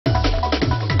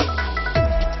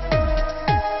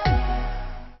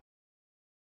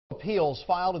appeals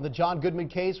filed in the John Goodman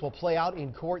case will play out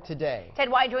in court today.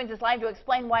 Ted White joins us live to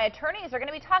explain why attorneys are going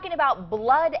to be talking about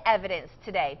blood evidence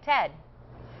today. Ted.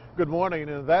 Good morning,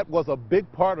 and that was a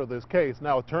big part of this case.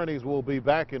 Now, attorneys will be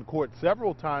back in court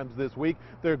several times this week.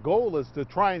 Their goal is to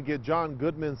try and get John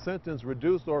Goodman's sentence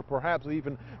reduced or perhaps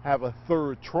even have a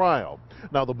third trial.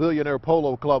 Now, the Billionaire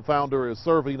Polo Club founder is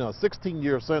serving a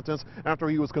 16-year sentence after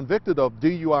he was convicted of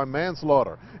DUI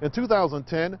manslaughter. In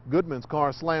 2010, Goodman's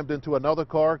car slammed into another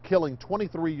car, killing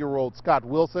 23-year-old Scott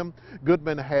Wilson.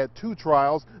 Goodman had two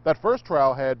trials. That first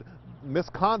trial had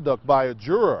misconduct by a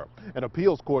juror. An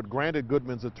appeals court granted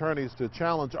Goodman's attorneys to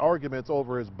challenge arguments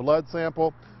over his blood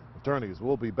sample. Attorneys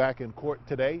will be back in court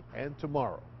today and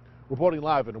tomorrow. Reporting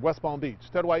live in West Palm Beach,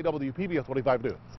 Ted White, WPBF 45 News.